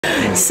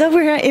So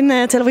we're in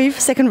Tel Aviv,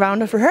 second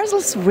round of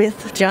rehearsals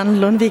with John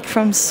Lundvik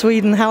from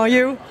Sweden. How are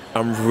you?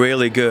 I'm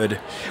really good.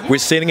 We're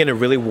sitting in a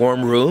really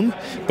warm room,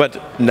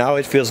 but now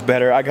it feels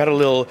better. I got a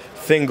little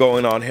thing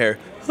going on here.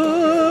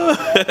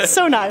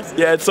 So nice.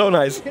 Yeah, it's so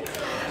nice.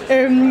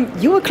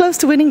 You were close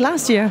to winning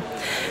last year,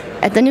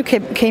 and then you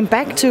came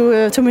back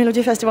to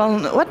Melody Festival.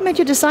 What made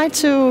you decide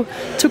to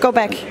go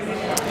back?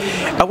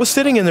 I was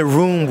sitting in the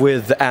room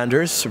with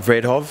Anders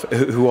Vredhov,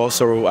 who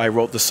also I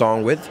wrote the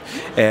song with,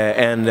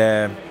 and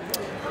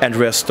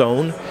Andrea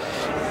Stone.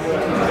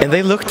 And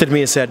they looked at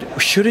me and said,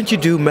 shouldn't you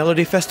do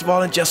Melody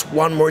Festival and just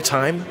one more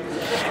time?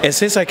 And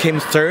since I came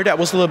third, I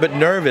was a little bit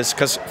nervous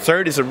because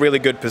third is a really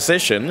good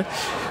position,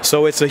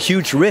 so it's a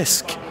huge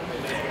risk.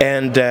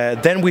 And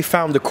then we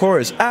found the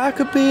chorus, I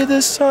could be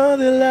the sun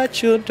that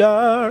lights your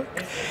dark.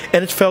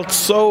 And it felt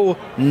so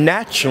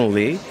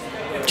naturally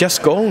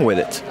just going with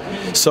it.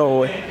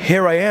 So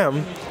here I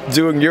am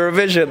doing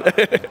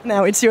Eurovision.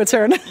 Now it's your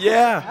turn.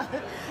 Yeah.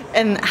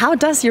 And how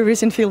does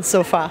Eurovision feel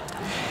so far?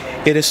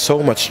 It is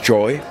so much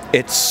joy.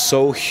 It's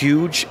so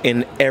huge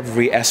in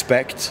every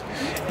aspect.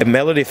 The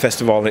Melody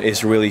Festival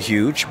is really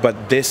huge,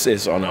 but this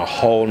is on a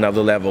whole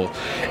nother level.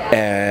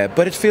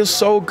 But it feels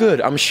so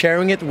good. I'm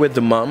sharing it with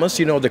the mamas,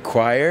 you know, the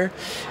choir,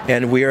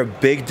 and we are a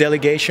big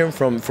delegation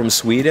from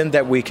Sweden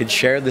that we can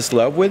share this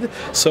love with.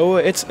 So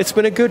it's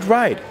been a good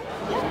ride.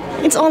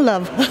 It's all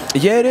love.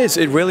 Yeah, it is.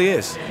 It really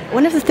is.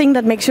 One of the things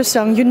that makes your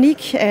song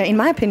unique, in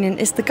my opinion,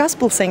 is the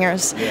gospel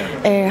singers.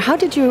 Yeah. How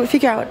did you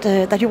figure out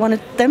that you wanted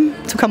them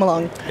to come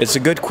along? It's a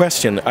good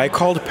question. I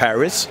called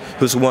Paris,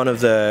 who's one of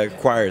the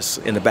choirs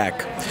in the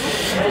back,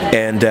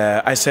 and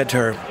I said to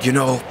her, you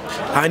know,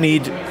 I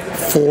need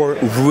 4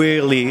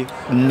 really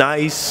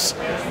nice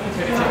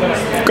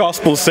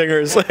gospel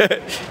singers.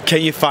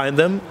 Can you find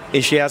them?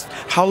 And she asked,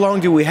 how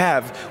long do we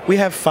have? We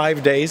have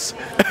 5 days.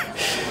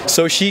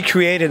 So she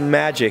created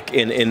magic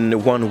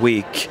in 1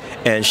 week,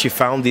 and she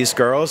found these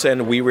girls,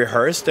 and we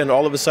rehearsed, and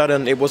all of a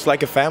sudden it was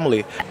like a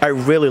family. I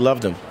really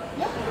loved them.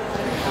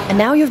 And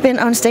now you've been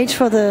on stage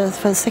for the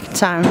second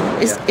time.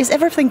 Is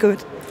everything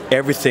good?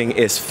 Everything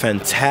is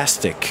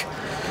fantastic.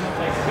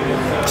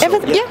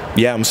 Yeah.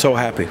 Yeah, I'm so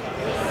happy.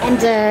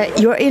 And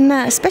you're in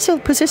a special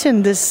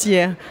position this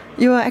year.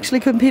 You are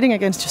actually competing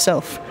against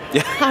yourself.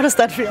 Yeah. How does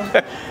that feel?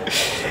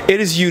 It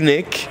is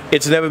unique.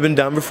 It's never been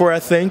done before, I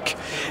think.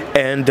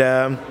 And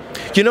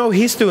you know,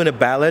 he's doing a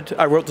ballad.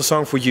 I wrote the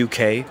song for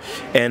UK,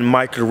 and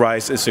Michael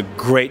Rice is a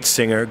great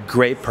singer,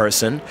 great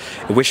person.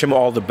 I wish him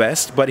all the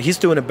best. But he's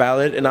doing a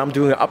ballad, and I'm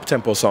doing an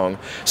up-tempo song.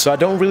 So I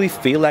don't really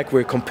feel like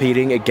we're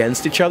competing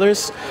against each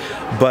other's.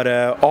 But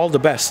all the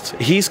best.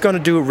 He's going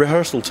to do a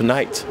rehearsal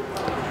tonight.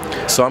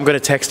 So I'm going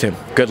to text him.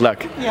 Good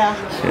luck. Yeah,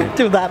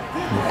 do that.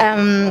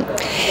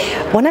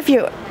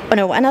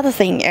 Another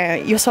thing,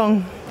 your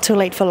song "Too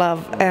Late for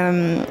Love."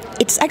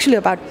 It's actually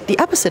about the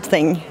opposite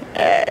thing.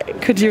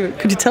 Could you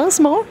tell us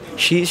more?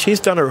 She's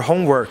done her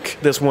homework.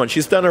 This one,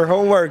 she's done her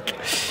homework.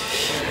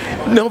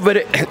 No,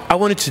 but I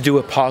wanted to do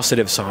a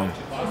positive song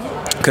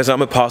because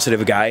I'm a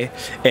positive guy,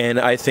 and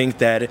I think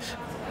that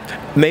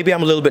maybe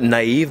I'm a little bit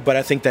naive, but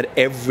I think that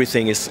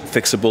everything is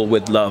fixable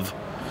with love,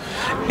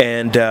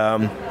 and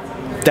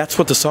that's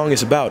what the song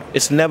is about.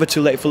 It's never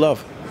too late for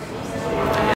love.